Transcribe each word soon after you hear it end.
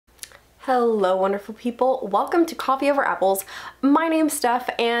Hello wonderful people, welcome to Coffee Over Apples. My name's Steph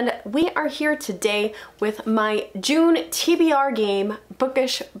and we are here today with my June TBR game,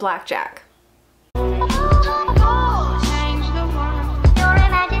 Bookish Blackjack. It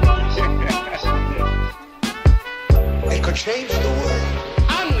could change the world.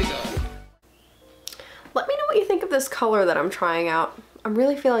 Let me know what you think of this color that I'm trying out. I'm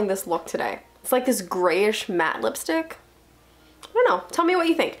really feeling this look today. It's like this grayish matte lipstick. I don't know, tell me what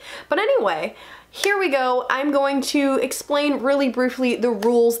you think. But anyway, here we go. I'm going to explain really briefly the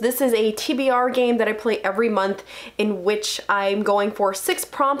rules. This is a TBR game that I play every month in which I'm going for 6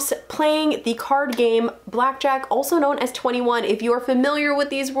 prompts playing the card game Blackjack, also known as 21. If you are familiar with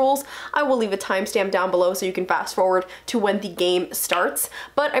these rules, I will leave a timestamp down below so you can fast forward to when the game starts.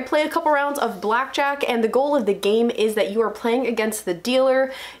 But I played a couple rounds of Blackjack and the goal of the game is that you are playing against the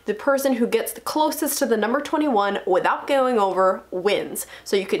dealer. The person who gets the closest to the number 21 without going over wins.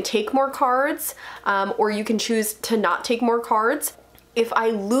 So you can take more cards, or you can choose to not take more cards. If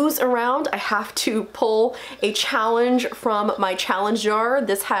I lose a round, I have to pull a challenge from my challenge jar.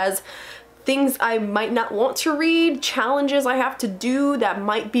 This has things I might not want to read, challenges I have to do that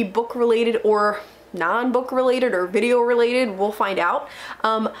might be book related or non-book related or video related, we'll find out.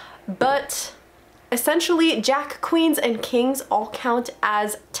 But essentially, Jack, Queens, and Kings all count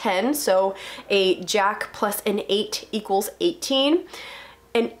as 10, so a Jack plus an 8 equals 18.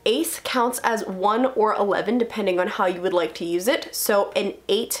 An ace counts as 1 or 11 depending on how you would like to use it. So an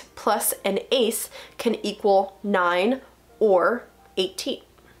 8 plus an ace can equal 9 or 18.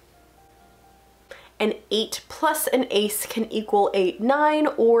 An 8 plus an ace can equal a 9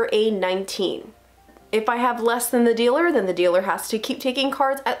 or a 19. If I have less than the dealer has to keep taking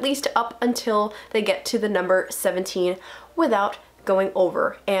cards at least up until they get to the number 17 without going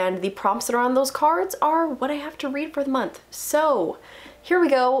over. And the prompts that are on those cards are what I have to read for the month. So here we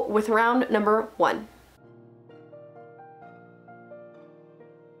go with round number 1.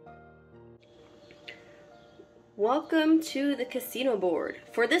 Welcome to the casino board.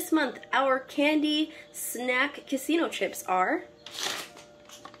 For this month, our candy snack casino chips are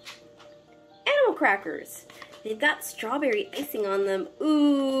animal crackers. They've got strawberry icing on them.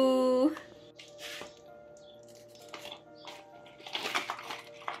 Ooh.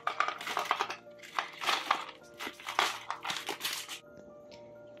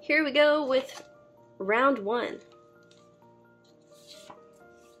 Here we go with round 1.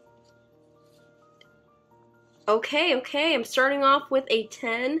 Okay, I'm starting off with a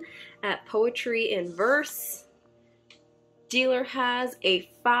 10 at poetry in verse. Dealer has a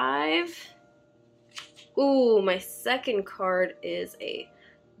 5. Ooh, my second card is a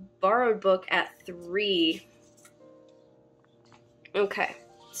borrowed book at 3. Okay,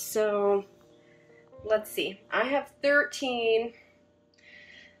 so let's see. I have 13.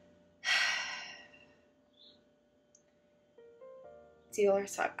 Dealer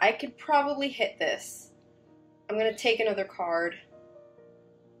side. I could probably hit this. I'm gonna take another card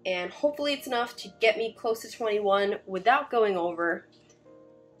and hopefully it's enough to get me close to 21 without going over.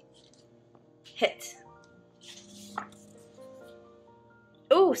 Hit.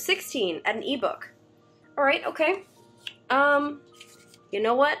 Oh, 16 at an ebook. Alright, okay. You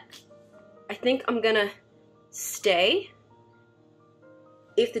know what? I think I'm gonna stay.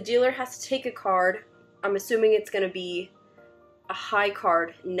 If the dealer has to take a card, I'm assuming it's gonna be a high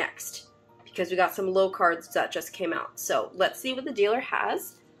card next because we got some low cards that just came out. So let's see what the dealer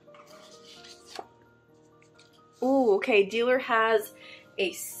has. Ooh, okay, dealer has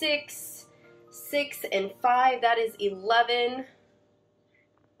a 6, 6 and 5, that is 11.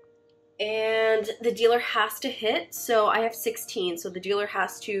 And the dealer has to hit, so I have 16, so the dealer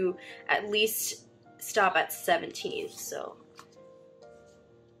has to at least stop at 17, so.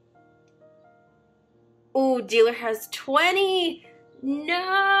 Ooh, dealer has 20!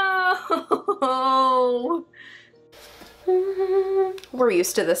 No! We're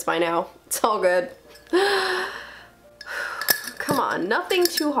used to this by now. It's all good. Come on, nothing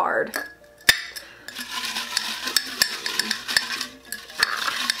too hard.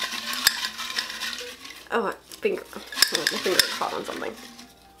 Oh, my finger caught on something.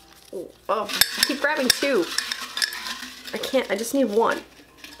 Oh, I keep grabbing 2. I can't, I just need 1. What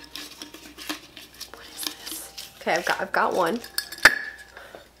is this? Okay, I've got 1.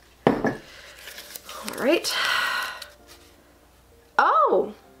 All right.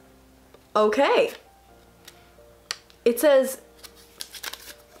 Oh, okay. It says,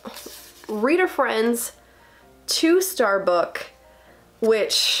 read a friend's 2-star book,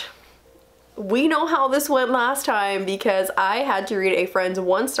 which we know how this went last time because I had to read a friend's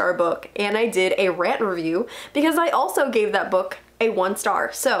 1-star book and I did a rant review because I also gave that book a 1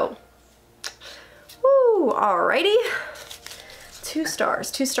 star. So Woo, alrighty. 2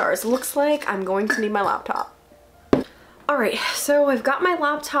 stars, 2 stars. Looks like I'm going to need my laptop. Alright, so I've got my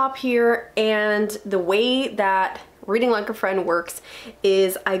laptop here, and the way that Reading Like a Friend works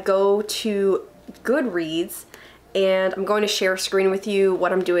is I go to Goodreads, and I'm going to share screen with you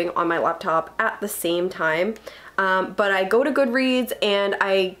what I'm doing on my laptop at the same time. But I go to Goodreads and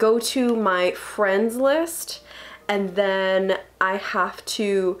I go to my friends list, and then I have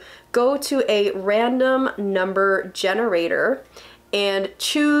to go to a random number generator and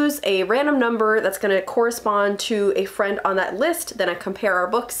choose a random number that's going to correspond to a friend on that list. Then I compare our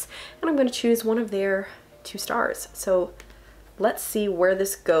books, and I'm going to choose one of their 2 stars. So let's see where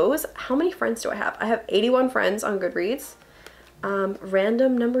this goes. How many friends do I have? I have 81 friends on Goodreads.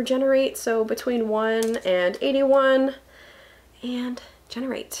 Random number generate, so between 1 and 81, and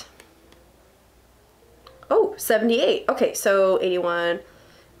generate. Oh, 78. Okay, so 81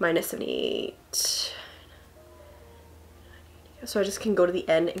 minus 78. So I just can go to the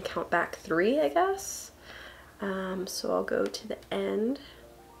end and count back 3, I guess. So I'll go to the end.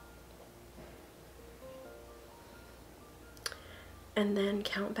 And then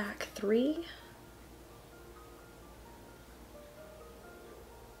count back 3.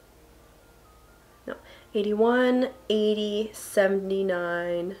 No, 81, 80,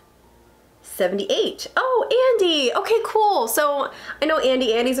 79, 78. Oh, Andy! Okay, cool. So I know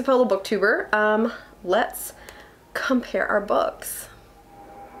Andy. Andy's a fellow booktuber. Let's compare our books.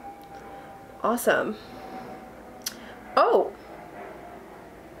 Awesome. Oh.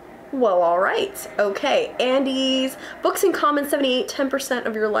 Well, all right. Okay. Andy's books in common, 78, 10%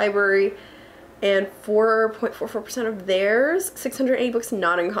 of your library, and 4.44% of theirs, 680 books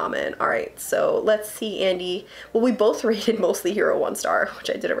not in common. All right. So let's see, Andy. Well, we both rated Mostly Hero 1 star, which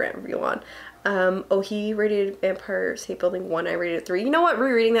I did a rant review on. Oh, he rated Empire State Building 1. I rated it 3. You know what?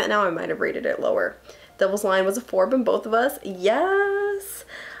 Rereading that now, I might have rated it lower. Devil's Line was a 4 from both of us. Yes.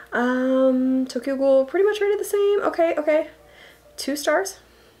 Tokyo Ghoul pretty much rated the same. Okay, okay. 2 stars.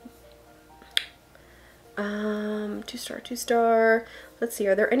 2 star, 2 star. Let's see,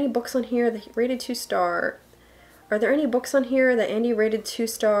 are there any books on here that he rated 2 star? Are there any books on here that Andy rated 2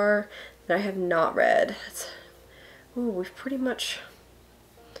 star that I have not read? Ooh, we've pretty much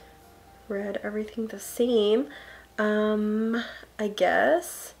read everything the same. I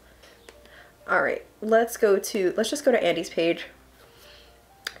guess. Alright, let's just go to Andy's page.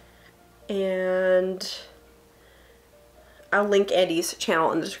 And I'll link Andy's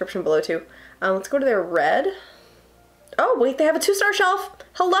channel in the description below too. Let's go to their read. Oh, wait, they have a 2-star shelf.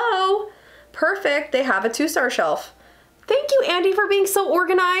 Hello. Perfect. They have a 2-star shelf. Thank you, Andy, for being so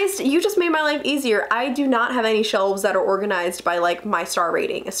organized. You just made my life easier. I do not have any shelves that are organized by like my star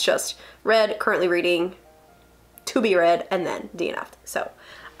rating. It's just read, currently reading, to be read, and then DNF'd. So,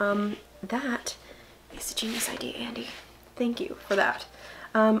 that is a genius idea, Andy. Thank you for that.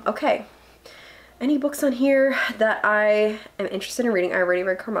 Okay. Any books on here that I am interested in reading? I already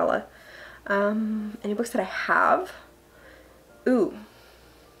read Carmela. Any books that I have? Ooh.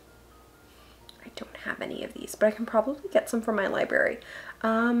 I don't have any of these, but I can probably get some from my library.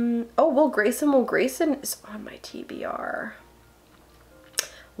 Oh, Will Grayson. Will Grayson is on my TBR.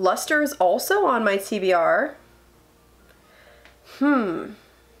 Luster is also on my TBR.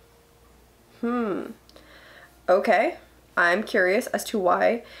 Okay. I'm curious as to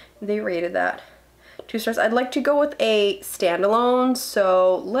why they rated that 2 stars. I'd like to go with a standalone,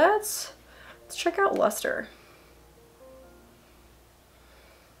 so let's check out Luster.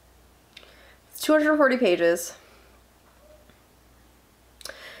 It's 240 pages.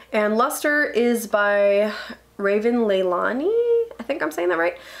 And Luster is by Raven Leilani. I think I'm saying that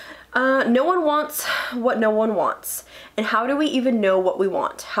right. No one wants what no one wants. And how do we even know what we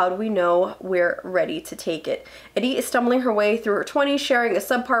want? How do we know we're ready to take it? Eddie is stumbling her way through her 20s, sharing a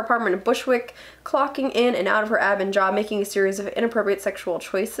subpar apartment in Bushwick, clocking in and out of her admin job, making a series of inappropriate sexual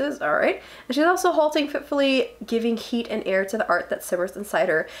choices. All right. And she's also halting fitfully, giving heat and air to the art that simmers inside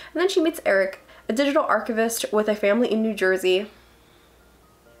her. And then she meets Eric, a digital archivist with a family in New Jersey.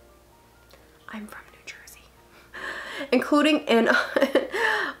 I'm from New Jersey. Including an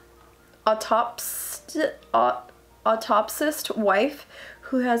autopsist wife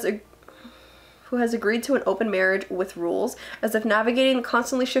who has agreed to an open marriage with rules, as if navigating the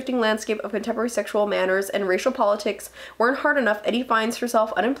constantly shifting landscape of contemporary sexual manners and racial politics weren't hard enough. Eddie finds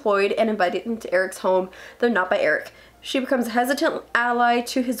herself unemployed and invited into Eric's home, though not by Eric. She becomes a hesitant ally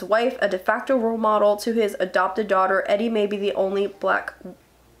to his wife, a de facto role model to his adopted daughter. Eddie may be the only black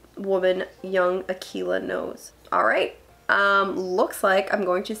woman young a.k.a. knows. All right. Looks like I'm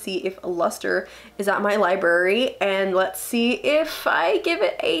going to see if Luster is at my library, and let's see if I give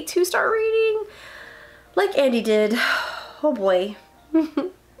it a 2-star rating. like Andy did. Oh boy.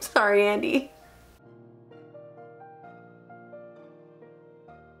 Sorry, Andy.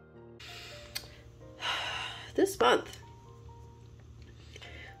 This month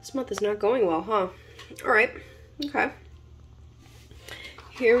is not going well, huh? All right, okay.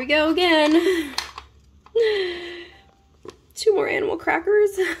 Here we go again. 2 more animal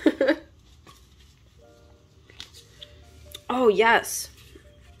crackers. Oh yes.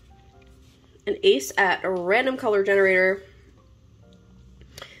 An ace at a random color generator.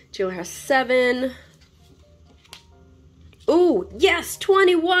 Taylor has 7. Ooh, yes,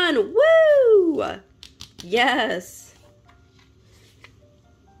 21. Woo! Yes.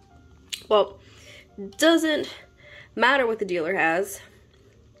 Well, doesn't matter what the dealer has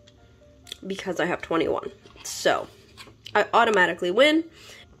because I have 21. So, I automatically win.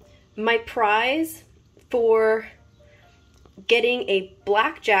 My prize for getting a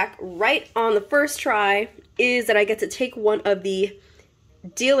blackjack right on the first try is that I get to take one of the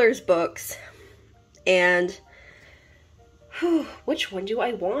dealer's books and which one do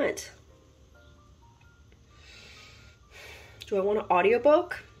I want? Do I want an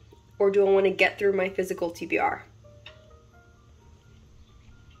audiobook or do I want to get through my physical TBR?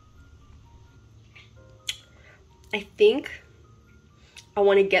 I think I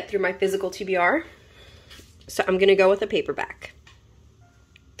want to get through my physical TBR. So I'm gonna go with a paperback.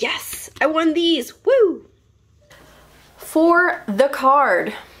 Yes, I won these, woo! For the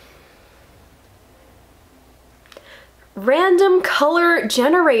card, random color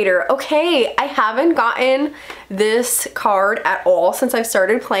generator. Okay, I haven't gotten this card at all since I've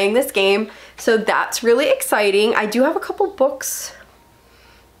started playing this game, so that's really exciting. I do have a couple books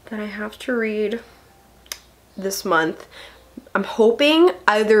that I have to read this month. I'm hoping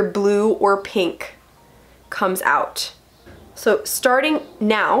either blue or pink comes out. So starting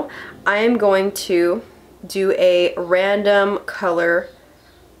now, I am going to do a random color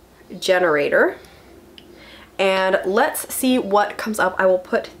generator and let's see what comes up. I will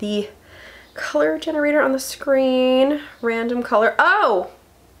put the color generator on the screen. Random color. Oh,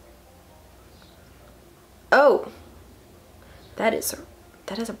 that is a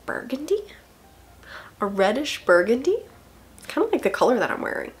burgundy, a reddish burgundy, kind of like the color that I'm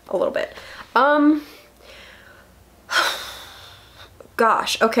wearing a little bit.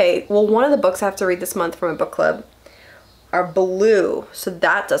 Gosh, okay, well, one of the books I have to read this month from a book club are blue, so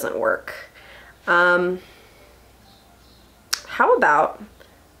that doesn't work. How about,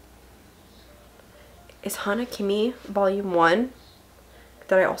 is Hana-Kimi Volume 1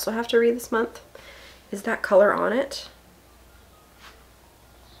 that I also have to read this month? Is that color on it?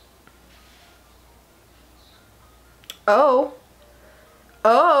 Oh,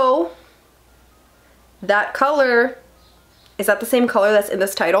 that color. Is that the same color that's in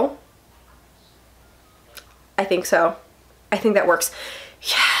this title? I think so. I think that works.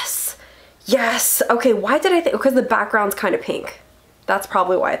 Yes, yes. Okay, why did I think, because the background's kind of pink. That's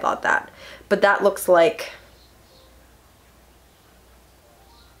probably why I thought that. But that looks like,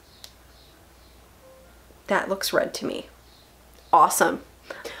 that looks red to me. Awesome.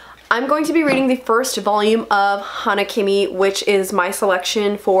 I'm going to be reading the first volume of Hana-Kimi, which is my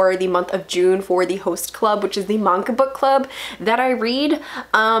selection for the month of June for the host club, which is the manga book club that I read.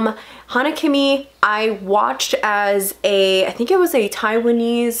 Hana-Kimi I watched as I think it was a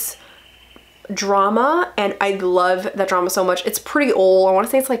Taiwanese drama, and I love that drama so much. It's pretty old. I want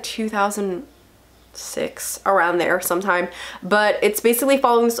to say it's like 2006, around there sometime, but it's basically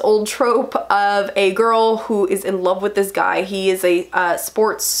following this old trope of a girl who is in love with this guy. He is a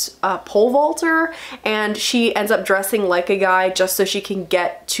sports pole vaulter, and she ends up dressing like a guy just so she can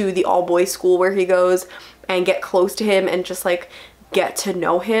get to the all-boys school where he goes and get close to him and just like get to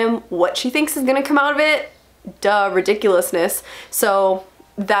know him. What she thinks is gonna come out of it? Duh, ridiculousness. So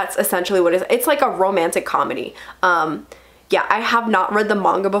that's essentially what it is. It's like a romantic comedy. Yeah, I have not read the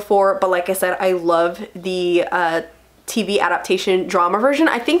manga before, but like I said, I love the TV adaptation drama version.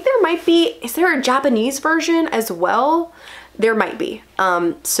 I think there might be, is there a Japanese version as well? There might be.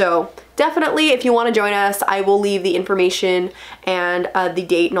 So definitely, if you want to join us, I will leave the information and the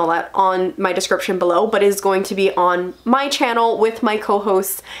date and all that on my description below, but it is going to be on my channel with my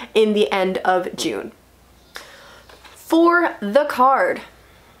co-hosts in the end of June. For the card,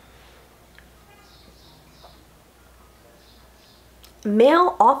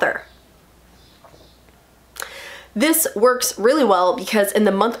 male author. This works really well because in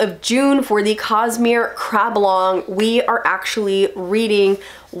the month of June for the Cosmere Crab Along, we are actually reading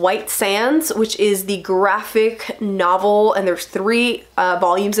White Sands, which is the graphic novel, and there's 3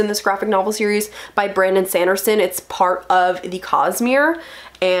 volumes in this graphic novel series by Brandon Sanderson. It's part of the Cosmere,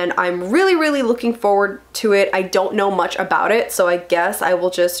 and I'm really, really looking forward to it. I don't know much about it, so I guess I will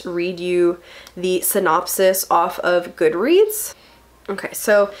just read you the synopsis off of Goodreads. Okay,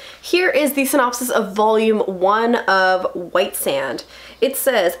 so here is the synopsis of volume 1 of White Sand. It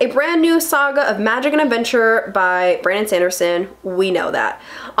says, a brand new saga of magic and adventure by Brandon Sanderson. We know that.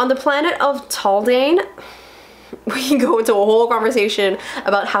 On the planet of Taldane, we can go into a whole conversation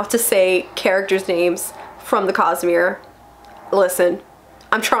about how to say characters' names from the Cosmere. Listen,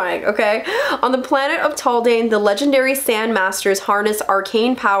 I'm trying, okay? On the planet of Taldane, the legendary sand masters harness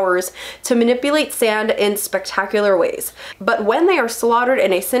arcane powers to manipulate sand in spectacular ways. But when they are slaughtered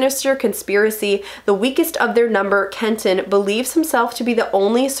in a sinister conspiracy, the weakest of their number, Kenton, believes himself to be the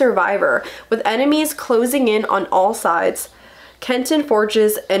only survivor. With enemies closing in on all sides, Kenton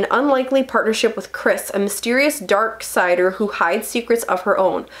forges an unlikely partnership with Chris, a mysterious dark-sider who hides secrets of her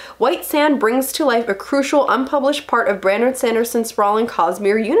own. White Sand brings to life a crucial, unpublished part of Brandon Sanderson's sprawling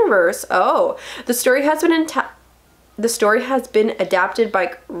Cosmere universe. Oh, the story has been adapted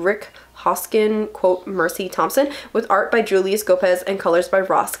by Rick Hoskin, quote, Mercy Thompson, with art by Julius Gopez and colors by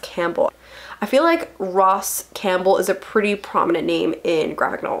Ross Campbell. I feel like Ross Campbell is a pretty prominent name in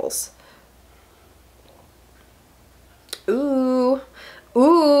graphic novels. Ooh,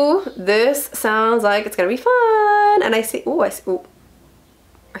 this sounds like it's gonna be fun. And I see a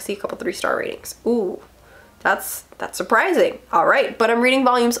couple 3-star ratings. Ooh, that's surprising. All right, but I'm reading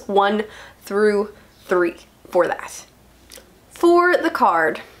volumes 1 through 3 for that. For the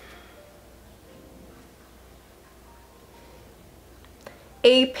card,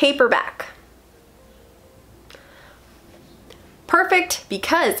 a paperback. Perfect,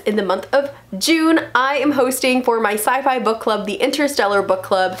 because in the month of June, I am hosting for my sci-fi book club, the Interstellar Book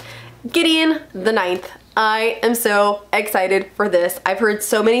Club, Gideon the 9th. I am so excited for this. I've heard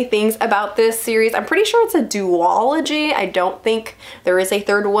so many things about this series. I'm pretty sure it's a duology. I don't think there is a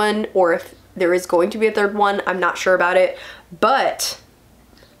third one, or if there is going to be a third one, I'm not sure about it. But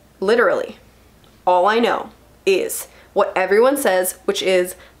literally, all I know is what everyone says, which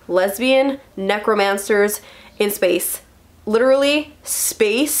is lesbian necromancers in space. Literally,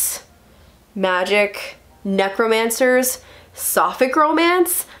 space, magic, necromancers, sapphic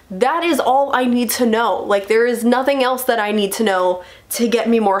romance. That is all I need to know. Like, there is nothing else that I need to know to get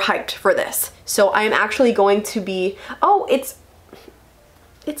me more hyped for this. So I am actually going to be,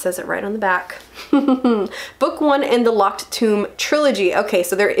 it says it right on the back. Book 1 in the Locked Tomb trilogy. Okay,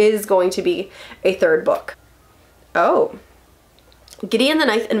 so there is going to be a third book. Oh. Gideon the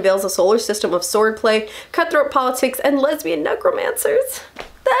Ninth unveils a solar system of swordplay, cutthroat politics, and lesbian necromancers.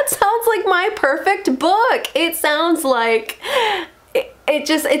 That sounds like my perfect book. It sounds like,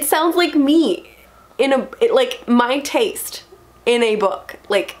 it sounds like me like my taste in a book.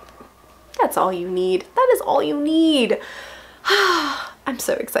 Like, that's all you need. That is all you need. I'm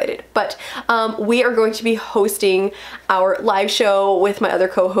so excited. But we are going to be hosting our live show with my other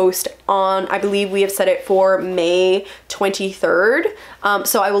co-host on, I believe we have set it for May 23rd.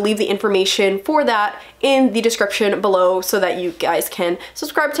 So I will leave the information for that in the description below so that you guys can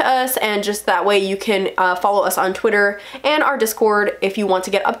subscribe to us, and just that way you can follow us on Twitter and our Discord if you want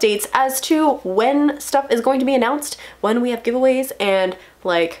to get updates as to when stuff is going to be announced, when we have giveaways and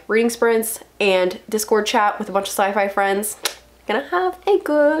like reading sprints and Discord chat with a bunch of sci-fi friends. Gonna have a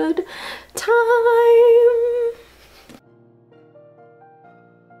good time.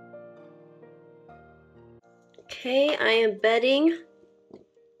 Okay, I am betting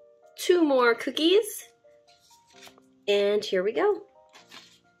 2 more cookies, and here we go.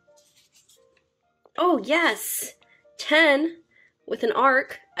 Oh yes, 10 with an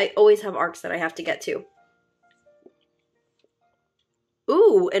arc. I always have arcs that I have to get to.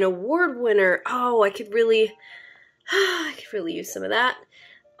 Ooh, an award winner. Oh, I could really use some of that.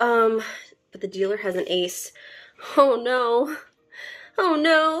 But the dealer has an ace. Oh no. Oh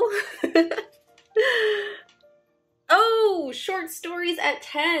no. Oh, short stories at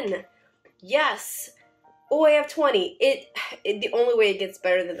 10. Yes. Oh, I have 20. The only way it gets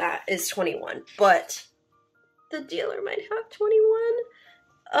better than that is 21. But the dealer might have 21.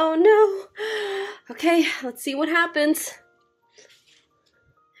 Oh no. Okay, let's see what happens.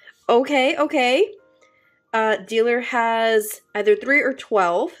 Okay. Dealer has either 3 or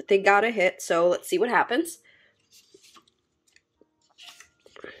 12. They got a hit, so let's see what happens.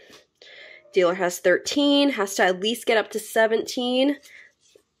 Dealer has 13, has to at least get up to 17.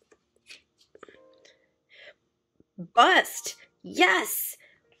 Bust! Yes!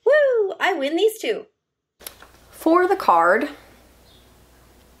 Woo! I win these 2. For the card,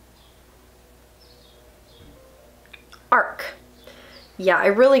 arc. yeah, I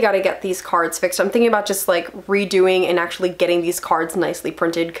really got to get these cards fixed. I'm thinking about just like redoing and actually getting these cards nicely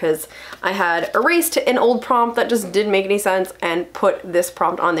printed, because I had erased an old prompt that just didn't make any sense and put this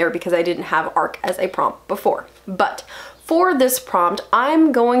prompt on there because I didn't have ARC as a prompt before. But for this prompt,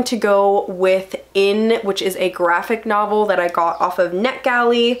 I'm going to go with In, which is a graphic novel that I got off of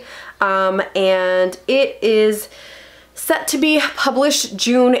NetGalley, and it is set to be published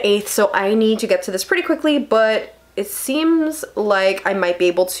June 8th, so I need to get to this pretty quickly, but it seems like I might be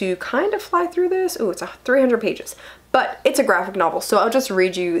able to kind of fly through this. Ooh, it's 300 pages, but it's a graphic novel, so I'll just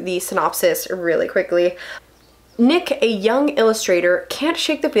read you the synopsis really quickly. Nick, a young illustrator, can't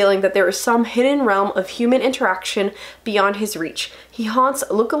shake the feeling that there is some hidden realm of human interaction beyond his reach. He haunts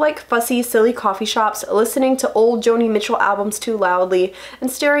look-alike fussy, silly coffee shops, listening to old Joni Mitchell albums too loudly, and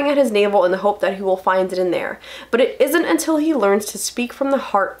staring at his navel in the hope that he will find it in there. But it isn't until he learns to speak from the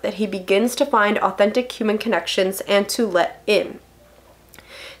heart that he begins to find authentic human connections and to let in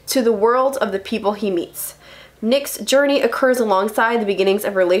to the world of the people he meets. Nick's journey occurs alongside the beginnings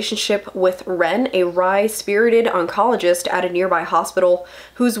of a relationship with Ren, a wry-spirited oncologist at a nearby hospital,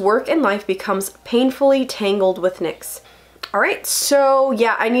 whose work and life becomes painfully tangled with Nick's. Alright, so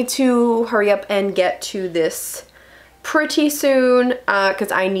yeah, I need to hurry up and get to this pretty soon,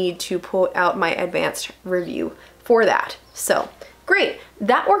 because I need to put out my advanced review for that. So, great,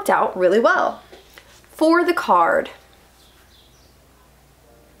 that worked out really well. For the card,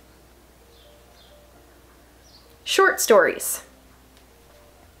 short stories.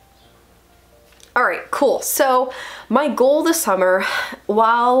 All right, cool. So my goal this summer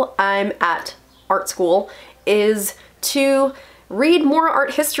while I'm at art school is to read more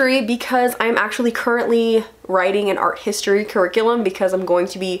art history, because I'm actually currently writing an art history curriculum because I'm going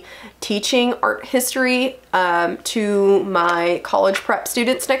to be teaching art history to my college prep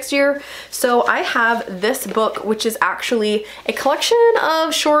students next year. So I have this book, which is actually a collection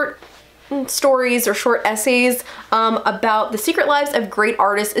of short stories or short essays about the secret lives of great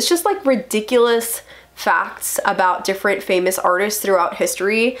artists. It's just like ridiculous facts about different famous artists throughout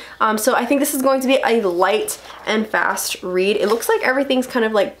history. So I think this is going to be a light and fast read. It looks like everything's kind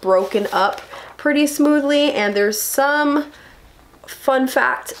of like broken up pretty smoothly, and there's some fun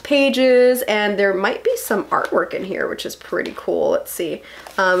fact pages, and there might be some artwork in here, which is pretty cool. Let's see.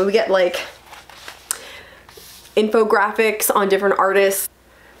 We get like infographics on different artists.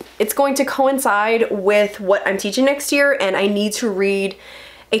 It's going to coincide with what I'm teaching next year, and I need to read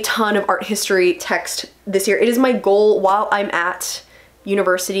a ton of art history text this year. It is my goal while I'm at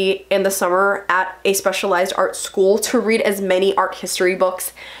university in the summer at a specialized art school to read as many art history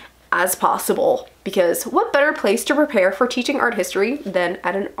books as possible, because what better place to prepare for teaching art history than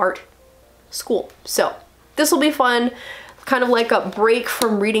at an art school? So this will be fun. Kind of like a break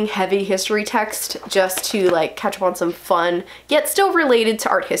from reading heavy history text, just to like catch up on some fun, yet still related to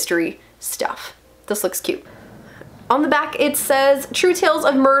art history stuff. This looks cute. On the back it says, true tales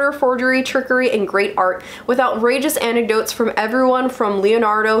of murder, forgery, trickery, and great art, with outrageous anecdotes from everyone from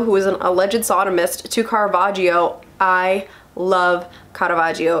Leonardo, who is an alleged sodomist, to Caravaggio. I love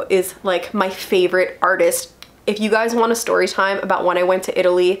Caravaggio, is like my favorite artist. If you guys want a story time about when I went to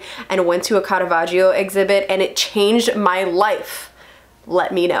Italy and went to a Caravaggio exhibit and it changed my life,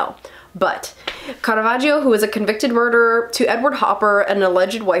 let me know. But Caravaggio, who is a convicted murderer, to Edward Hopper, an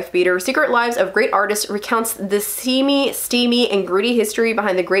alleged wife beater, Secret Lives of Great Artists recounts the seamy, steamy, and gritty history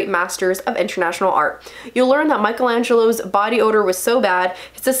behind the great masters of international art. You'll learn that Michelangelo's body odor was so bad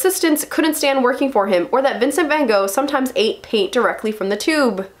his assistants couldn't stand working for him, or that Vincent van Gogh sometimes ate paint directly from the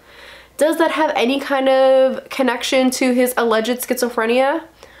tube. Does that have any kind of connection to his alleged schizophrenia?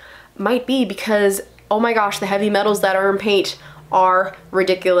 Might be, because oh my gosh, the heavy metals that are in paint are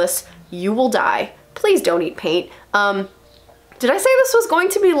ridiculous. You will die. Please don't eat paint. Did I say this was going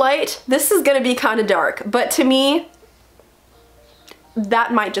to be light? This is gonna be kind of dark, but to me,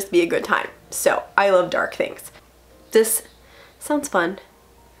 that might just be a good time. So I love dark things. This sounds fun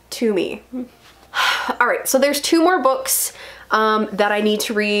to me. All right, so there's 2 more books that I need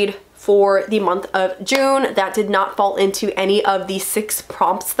to read for the month of June that did not fall into any of the 6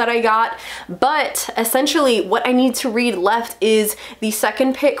 prompts that I got, but essentially what I need to read left is the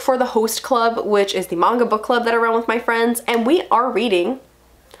second pick for the host club, which is the manga book club that I run with my friends, and we are reading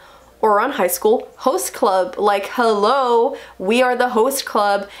Ouran High School Host Club. Like, hello, we are the host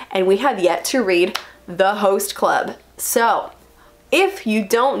club, and we have yet to read the host club. So if you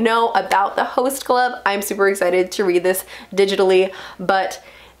don't know about the host club, I'm super excited to read this digitally, but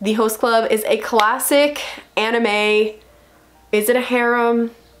the host club is a classic anime. Is it a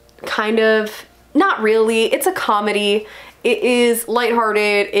harem? Kind of. Not really. It's a comedy. It is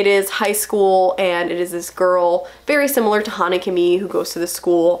lighthearted, it is high school, and it is this girl, very similar to Hana-Kimi, who goes to the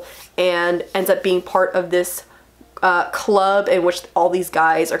school and ends up being part of this club in which all these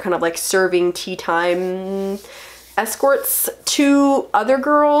guys are kind of like serving tea time escorts to other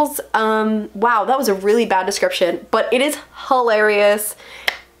girls. Wow, that was a really bad description, but it is hilarious.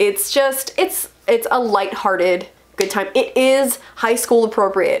 It's just, it's a lighthearted good time. It is high school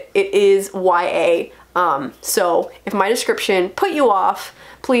appropriate. It is YA. So if my description put you off,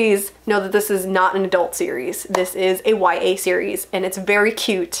 please know that this is not an adult series. This is a YA series, and it's very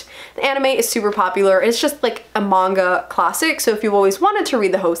cute. The anime is super popular. It's just like a manga classic, so if you've always wanted to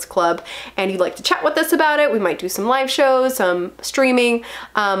read the Host Club and you'd like to chat with us about it, we might do some live shows, some streaming.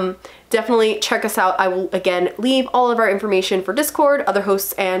 Definitely check us out. I will again leave all of our information for Discord, other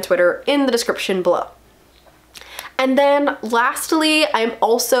hosts, and Twitter in the description below. And then lastly, I'm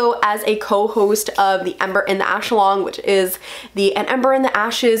also as a co-host of the Ember in the Ash Along, which is the An Ember in the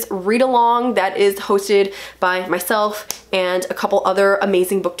Ashes read-along that is hosted by myself and a couple other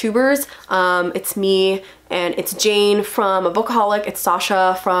amazing booktubers. It's me and it's Jane from A Bookaholic, it's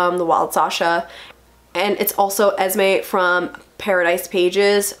Sasha from The Wild Sasha, and it's also Esme from Paradise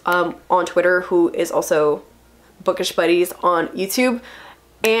Pages on Twitter, who is also Bookish Buddies on YouTube.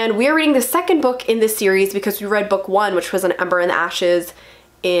 And we are reading the second book in this series because we read book 1, which was An Ember in the Ashes,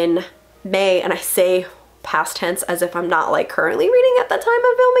 in May, and I say past tense as if I'm not like currently reading at the time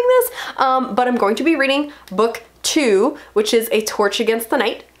of filming this, but I'm going to be reading book 2, which is A Torch Against the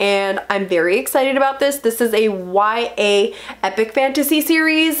Night, and I'm very excited about this. This is a YA epic fantasy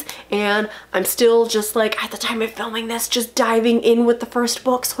series, and I'm still just like, at the time of filming this, just diving in with the first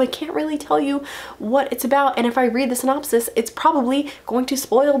book, so I can't really tell you what it's about, and if I read the synopsis, it's probably going to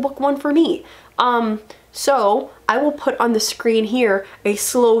spoil book 1 for me. So I will put on the screen here a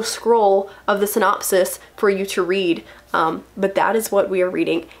slow scroll of the synopsis for you to read, but that is what we are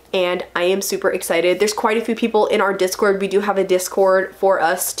reading, and I am super excited. There's quite a few people in our Discord. We do have a Discord for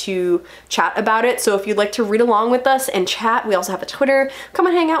us to chat about it, so if you'd like to read along with us and chat, we also have a Twitter. Come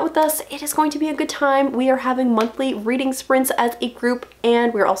and hang out with us. It is going to be a good time. We are having monthly reading sprints as a group,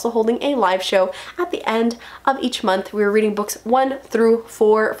 and we're also holding a live show at the end of each month. We're reading books 1 through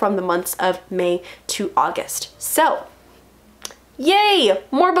 4 from the months of May to August. So, yay!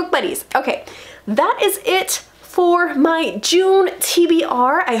 More book buddies. Okay, that is it for my June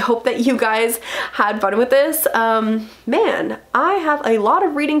TBR. I hope that you guys had fun with this. Man, I have a lot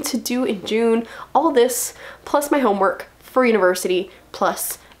of reading to do in June. All this, plus my homework for university,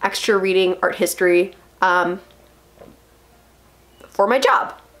 plus extra reading, art history, for my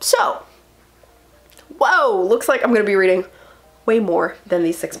job. So, whoa, looks like I'm gonna be reading way more than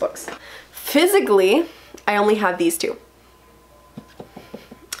these 6 books. Physically, I only have these 2,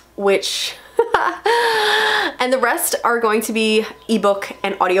 which and the rest are going to be ebook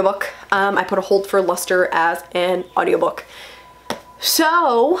and audiobook. I put a hold for Luster as an audiobook.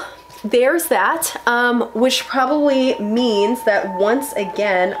 So there's that, which probably means that once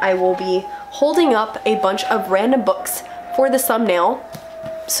again I will be holding up a bunch of random books for the thumbnail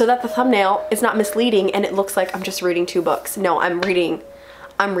so that the thumbnail is not misleading and it looks like I'm just reading 2 books. No, I'm reading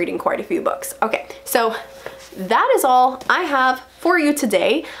quite a few books. Okay, so that is all I have for you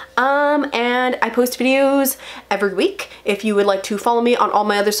today, and I post videos every week. If you would like to follow me on all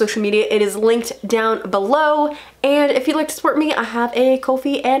my other social media, it is linked down below, and if you'd like to support me, I have a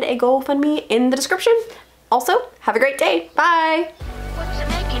Ko-fi and a GoFundMe in the description. Also, have a great day. Bye!